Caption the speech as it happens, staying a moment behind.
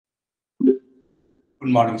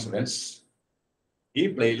Good morning, students. This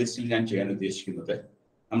playlist is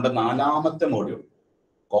our നാലാമത്തെ module,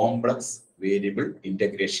 complex variable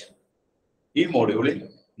integration. This module is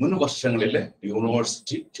one question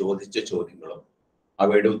university ചോദിച്ച ചോദ്യങ്ങളും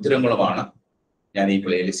അവയുടെ ഉത്തരങ്ങളുമാണ് ഞാൻ ഈ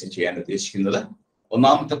പ്ലേലിസ്റ്റിൽ ചെയ്യാൻ ഉദ്ദേശിക്കുന്നത്.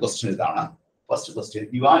 ഒന്നാമത്തെ ക്വസ്റ്റ്യൻ ഇതാണ്. First question,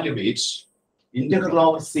 evaluate integral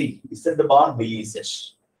over c z bar dz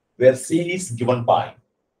where c is given by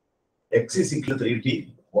x is equal to 3t,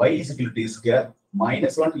 y is equal to t square,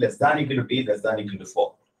 minus 1 less than equal to t less than equal to 4.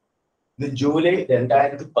 ഇത് July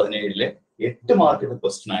 2017 8 മാർക്കിന്റെ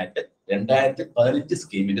question ആയിട്ട് 2015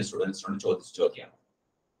 സ്കീമിന്റെ സ്റ്റുഡൻസിനോട് ചോദിച്ച ചോദ്യമാണ്.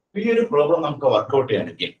 ഈ ഒരു problem നമുക്ക് workout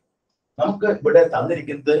ചെയ്യണമെങ്കിൽ നമുക്ക് ഇവിടെ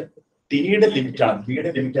തന്നിരിക്കുന്നത് ടിയുടെ ലിമിറ്റ് ആണ്.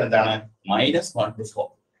 ടിയുടെ ലിമിറ്റ് എന്താണ്? -1 to 4.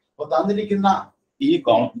 അപ്പോൾ തന്നിരിക്കുന്ന ഈ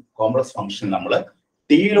കോംപ്ലക്സ് ഫംഗ്ഷൻ നമ്മൾ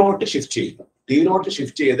ടിയിലോട്ട് ഷിഫ്റ്റ് ചെയ്യും. ടിയിലോട്ട്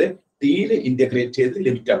ഷിഫ്റ്റ് ചെയ്ത് ടിയിൽ ഇന്റഗ്രേറ്റ് ചെയ്ത്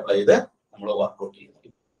ലിമിറ്റ് അപ്ലൈ ചെയ്ത് നമ്മൾ വർക്ക്ഔട്ട് ചെയ്യും.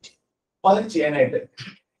 അപ്പൊ അതിന് ചെയ്യാനായിട്ട്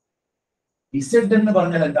ഇസെഡ് എന്ന്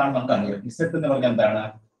പറഞ്ഞാൽ എന്താണ് നമുക്ക് അറിയാം. ഇസെഡ് എന്ന് പറഞ്ഞാൽ എന്താണ്?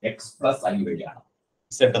 എക്സ് പ്ലസ് ഐ വൈ ആണ്.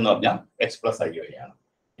 ഇസെഡ് എന്ന് പറഞ്ഞാൽ എക്സ് പ്ലസ് ഐ വൈ ആണ്.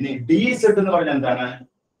 ഇനി ഡി ഇസെഡ് എന്ന് പറഞ്ഞാൽ എന്താണ്?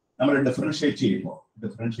 നമ്മൾ ഡിഫറൻഷിയേറ്റ് ചെയ്യുമ്പോൾ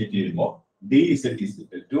D Z is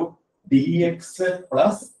equal to D X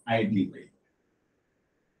plus I D Y.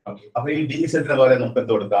 Okay, അപ്പൊ ഈ ഡി ഇസെഡിന് പോലെ നമുക്ക്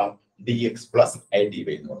എന്ത് കൊടുക്കാം? D X plus I D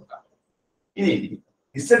Y എന്ന് കൊടുക്കാം. ഇനി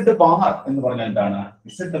ഇസെഡ് ബാർ എന്ന് പറഞ്ഞാൽ എന്താണ്?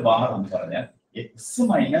 ഇസെഡ് ബാർ എന്ന് പറഞ്ഞാൽ X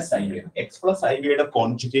minus I Y. X plus I വൈയുടെ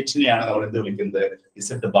കോൺജുഗേറ്റിനെയാണ് നമ്മൾ എന്ത് വിളിക്കുന്നത്?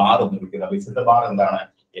 ഇസെഡ് ബാർ എന്ന് വിളിക്കുന്നത്. അപ്പൊ ഇസെഡ് ബാർ എന്താണ്?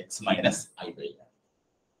 X minus I Y.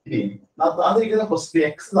 ഇനി തന്നിരിക്കുന്ന ക്വസ്റ്റ്യൻ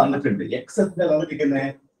എക്സ് തന്നിട്ടുണ്ട്. എക്സ് എത്ര തന്നിരിക്കുന്നത്?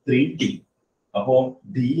 3t. അപ്പോ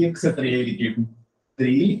ഡി എക്സ് എത്രയായിരിക്കും?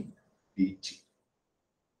 3dt.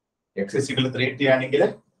 X is equal to 3t ആണെങ്കിൽ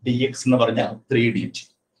ഡി എക്സ് എന്ന് പറഞ്ഞാൽ 3dt.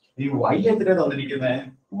 ഈ y എത്ര തന്നിരിക്കുന്നത്?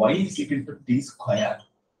 y is equal to t square.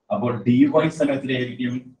 അപ്പോൾ dy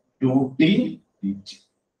എത്രയായിരിക്കും? 2t dt.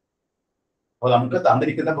 അപ്പോൾ നമുക്ക്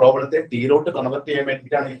തന്നിരിക്കുന്ന പ്രോബ്ലത്തെ ടിയിലോട്ട് കൺവെർട്ട് ചെയ്യാൻ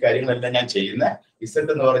വേണ്ടിയിട്ടാണ് ഈ കാര്യങ്ങളെല്ലാം ഞാൻ ചെയ്യുന്നത്.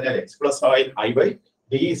 ഇസെഡ് എന്ന് പറഞ്ഞാൽ X plus I Y,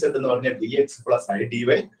 D Z എന്ന് പറഞ്ഞാൽ D X plus I D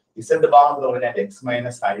Y, Z bar എന്ന് പറഞ്ഞാൽ X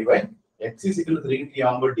minus I Y, X is equal to 3t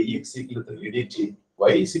ആകുമ്പോൾ D X equal to 3dt,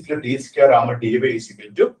 y is equal to t square ആകുമ്പോൾ dy is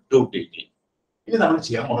equal to 2dt. ഇനി നമ്മൾ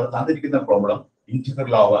ചെയ്യാൻ പോകുന്നത് തന്നിരിക്കുന്ന problem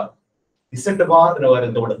integral over Z ബാറിന് പകരം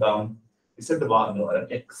എന്ത് കൊടുക്കാം? ഇസെഡ് ബാറിന് പകരം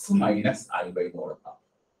എക്സ് മൈനസ് ഐ വൈ എന്ന് കൊടുക്കാം.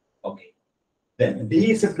 ഓക്കെ, ഡി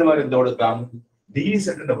ഇസെഡിന് പകരം എന്ത് കൊടുക്കാം? ഡി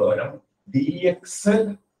ഇസെഡിന് പകരം D X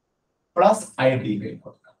plus I D Y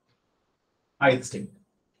കൊടുക്കാം. അടുത്ത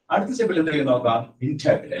സ്റ്റെപ്പിൽ എന്തെങ്കിലും നോക്കാം.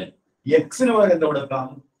 ഇന്റഗ്രൽ എക്സിന് പകരം എന്ത് കൊടുക്കാം?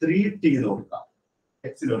 3t എന്ന് കൊടുക്കാം.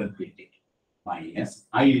 എക്സിന് പകരം 3t മൈനസ്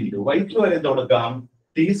ഐ ഇൻറ്റു വൈക്ക് പകരം എന്ത് കൊടുക്കാം?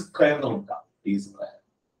 ടി സ്ക്വയർ എന്ന് കൊടുക്കാം. T square.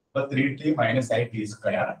 അപ്പൊ 3t minus I T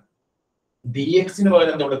square. D എക്സിന്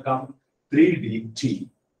പകരം എന്ത് കൊടുക്കാം? 3dt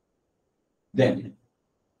then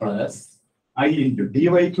plus I into D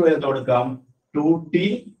വൈക്ക് പകരം എന്ത് കൊടുക്കാം? 2t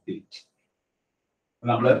dt.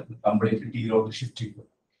 നമ്മള് കംപ്ലീറ്റ് ടിയിലോട്ട് ഷിഫ്റ്റ് ചെയ്തു.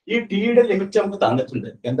 ഈ ടിയുടെ ലിമിറ്റ് നമുക്ക് തന്നിട്ടുണ്ട്.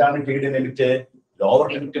 എന്താണ് ടിയുടെ limit? Lower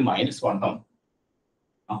limit -1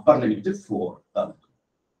 upper limit 4 തന്നിട്ടുണ്ട്.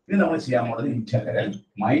 ഇനി നമ്മൾ ചെയ്യാൻ പോകുന്നത് ഇന്റഗ്രൽ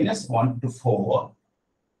 -1 to 4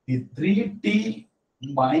 ഈ 3t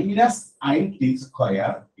minus I T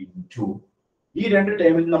square into ഈ രണ്ട്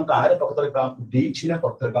ടേമിൽ നമുക്ക് ആരെ പുറത്തെടുക്കാം? ഡിച്ചിനെ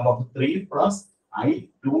പുറത്തെടുക്കാം. അപ്പൊ 3 പ്ലസ് ഐ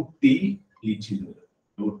 2t dt.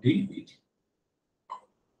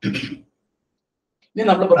 ഇനി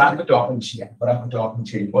നമ്മൾ ബ്രാക്കറ്റ് ഓപ്പൺ ചെയ്യാം. ബ്രാക്കറ്റ് ഓപ്പൺ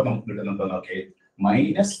ചെയ്യുമ്പോൾ നമുക്ക് കിട്ടുന്നത് നോക്കേ,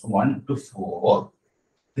 -1 to 4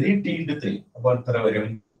 3t into 3. അപ്പോൾ എത്ര വരും?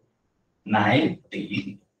 9t.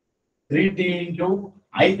 3t into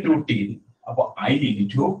i 2t. അപ്പോൾ i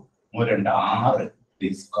into 6t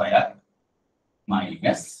square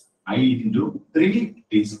minus i into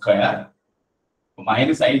 3t square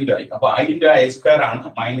minus i into i. അപ്പൊ i into i സ്ക്വയർ ആണ്.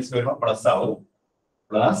 മൈനസ് വരുമ്പോൾ പ്ലസ് ആവും.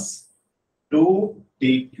 Plus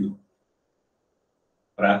 2t3.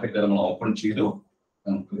 ബ്രാക്കറ്റ് നമ്മൾ ഓപ്പൺ ചെയ്തു.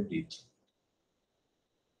 നമുക്ക്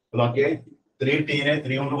നോക്കിയേ, 3t-നെ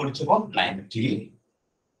 3 കൊണ്ട് ഗുണിച്ചപ്പോൾ 9t,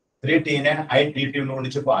 3t-നെ i dt കൊണ്ട്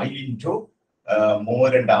ഗുണിച്ചപ്പോൾ i ഇൻറ്റു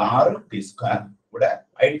 6t സ്ക്വയർ. ഇവിടെ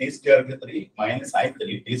i t square 3 minus i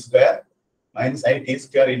 3t square minus i t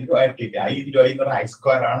square into i t. i into i എന്ന് പറഞ്ഞാൽ i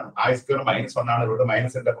സ്ക്വയർ ആണ്. i സ്ക്വയർ -1 ആണ്. ഇവിടെ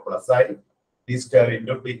മൈനസ് ഉണ്ട്. Plus i t square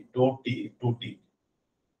into 2t.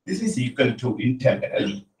 This is equal to integral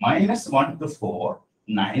 -1 to 4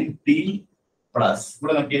 9t plus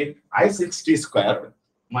ഇവിടെ നോക്കിയേ i 6t square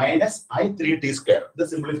minus i 3t square. ഇത്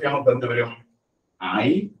simplify ചെയ്യുമ്പോൾ എന്ത് വരും? i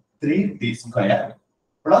 3t square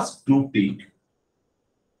plus 2t.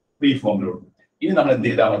 ഈ ഫോമിലോട്ട് ഇനി നമ്മൾ എന്ത്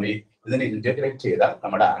ചെയ്താൽ മതി? ഇതിനെ ഇന്റഗ്രേറ്റ് ചെയ്താൽ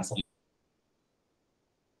നമ്മുടെ ആൻസർ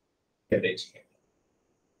ചെയ്യാം.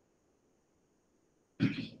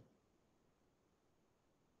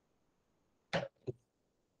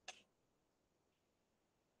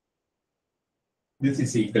 This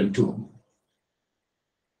is equal to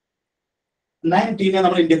 9t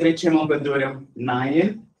നമ്മൾ ഇന്റഗ്രേറ്റ് ചെയ്യുമ്പോൾ എന്ത് വരും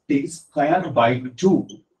 9t² by 2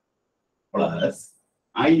 plus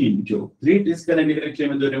I into 3t² integrate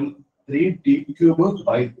ചെയ്യുമ്പോൾ എന്ത് വരും 3t³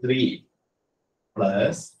 by 3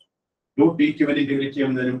 plus 2t³ integrate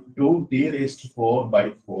ചെയ്യുമ്പോൾ എന്ത് വരും 2t raised to 4 by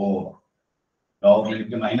 4 lower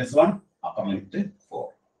limit -1 upper limit 4.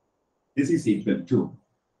 This is equal to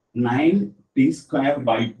 9t²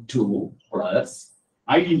 by 2 plus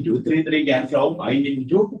I into 3 cancel out I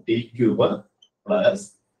into t³ plus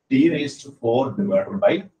t raised to 4 divided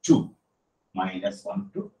by 2 -1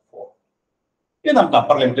 to 4. ഇത് നമുക്ക്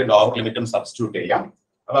upper ലിമിറ്റും lower ലിമിറ്റും substitute ചെയ്യാം.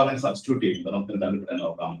 അപ്പൊ അങ്ങനെ substitute ചെയ്യുമ്പോൾ നമുക്ക് എന്താണ് ഇവിടെ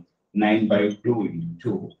നോക്കാം 9/2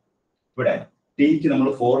 into ഇവിടെ ടിക്ക് നമ്മൾ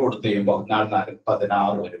 4 കൊടുത്തു കഴിയുമ്പോൾ 4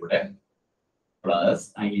 16 വരും ഇവിടെ പ്ലസ്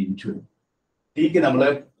I into ടിക്ക് നമ്മൾ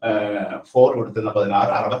 4 കൊടുത്തുന്ന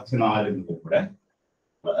 16 64 ഇവിടെ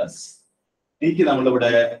പ്ലസ് ടിക്ക്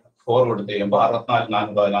നമ്മളിവിടെ 4 കൊടുത്തു കഴിയുമ്പോൾ 64 4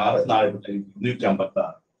 16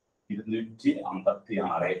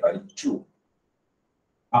 256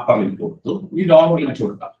 അപ്പർ ലിമിറ്റ് കൊടുത്തു. ഈ ലോവർ ലിമിറ്റ്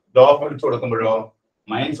കൊടുക്കാം. ലോവർ ലിമിറ്റ് കൊടുക്കുമ്പോഴോ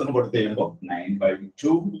 -1 കൊടുത്തു കഴിയുമ്പോൾ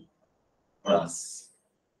 9/2 പ്ലസ്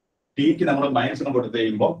ടിക്ക് നമ്മൾ -1 കൊടുത്തു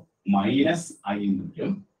കഴിയുമ്പോൾ -I into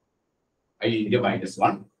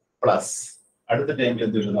 -1 പ്ലസ് അടുത്ത ടൈമിൽ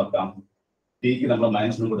എന്ത് വരും നോക്കാം. ടിക്ക് നമ്മൾ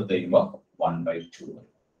 -1 കൊടുത്തു കഴിയുമ്പോൾ 1/2.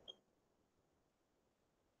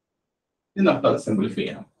 ഇത് നമുക്ക് സിംപ്ലിഫൈ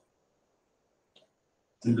ചെയ്യണം.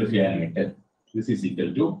 സിംപ്ലിഫൈ ചെയ്യാനായിട്ട് this is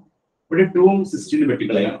equal to ഇവിടെ 2 16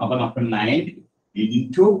 വെട്ടിക്കളയാം. അപ്പൊ നമുക്ക് 9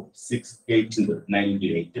 into 6 8 ഉണ്ട്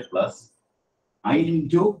 98 plus I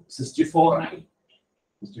into 64i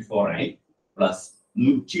plus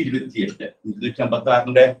 128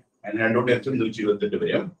 256ന്റെ 228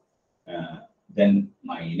 വരും. then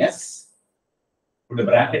മൈനസ് ഇവിടെ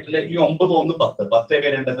ബ്രാക്കറ്റിൽ ഈ 9 1 10 10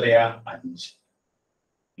 2 എത്രയാ 5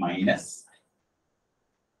 മൈനസ്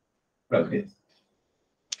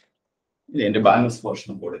ഇതിന്റെ ബാലൻസ് പോർഷൻ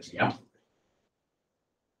കൂടെ ചെയ്യാം.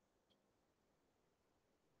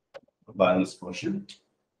 Balance portion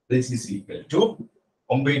this is equal to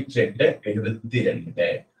 92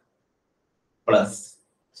 plus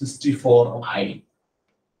 64i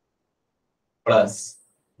plus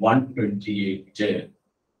 128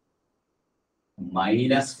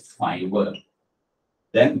 minus 5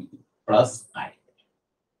 then plus I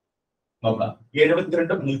നോക്കാം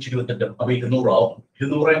 72 128 അപ്പൊ 200 ആവും.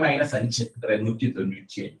 200 മൈനസ് 5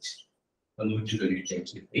 195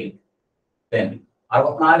 കിട്ടി. then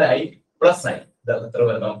 64i പ്ലസ് I എത്ര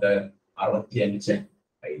വരും നമുക്ക് 65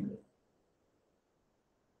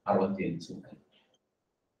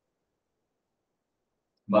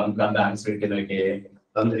 നമുക്ക് ആൻസർ കിട്ടുന്നതൊക്കെ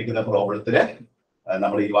തന്നിരിക്കുന്ന പ്രോബ്ലത്തില്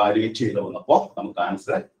നമ്മൾ ഇവാലുവേറ്റ് ചെയ്ത് വന്നപ്പോ നമുക്ക്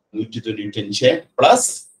ആൻസർ 195 പ്ലസ്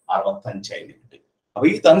 65 കിട്ടി. അപ്പൊ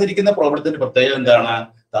ഈ തന്നിരിക്കുന്ന പ്രോബ്ലത്തിന്റെ പ്രത്യേകത എന്താണ്?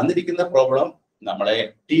 തന്നിരിക്കുന്ന പ്രോബ്ലം നമ്മളെ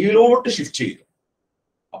ടിയിലോട്ട് ഷിഫ്റ്റ് ചെയ്തു.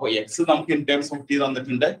 അപ്പൊ എക്സ് നമുക്ക് ഇൻ ടേംസ് ഓഫ് ടി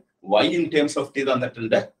തന്നിട്ടുണ്ട്, Y in terms of T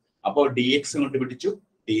തന്നിട്ടുണ്ട്. അപ്പോൾ ഡി എക്സ് കണ്ടുപിടിച്ചു,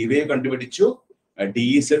 ഡി വൈ കണ്ടുപിടിച്ചു, ഡി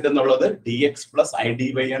സെഡ് എന്നുള്ളത് D X plus I D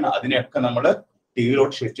Y ആണ്. അതിനെയൊക്കെ നമ്മൾ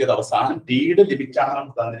ടിയിലോട്ട് ഷിഫ്റ്റ് ചെയ്ത് അവസാനം ടിയുടെ ലിമിറ്റ് ആണ്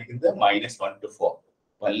നമുക്ക് തന്നിരിക്കുന്നത് -1 to 4.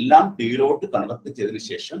 അപ്പൊ എല്ലാം ടിയിലോട്ട് കൺവെർട്ട് ചെയ്തതിനു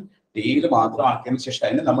ശേഷം ടിയിൽ മാത്രം ആക്കിയതിനു ശേഷം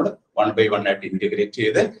അതിനെ നമ്മൾ 1 by 1 ആയിട്ട് ഇന്റഗ്രേറ്റ്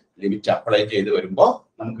ചെയ്ത് ലിമിറ്റ് അപ്ലൈ ചെയ്ത് വരുമ്പോൾ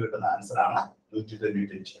നമുക്ക് കിട്ടുന്ന ആൻസർ ആണ്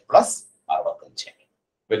 195 പ്ലസ് 65.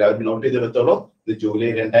 അപ്പൊ എല്ലാവരും നോട്ട് ചെയ്തെടുത്തോളൂ. ഇത് ജൂലൈ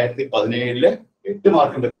 2017 8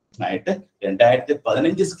 മാർക്കിന്റെ ആയിട്ട്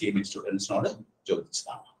 2015 സ്കീമിൽ സ്റ്റുഡൻസിനോട്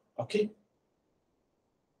ചോദിച്ചതാണ്. ഓക്കെ.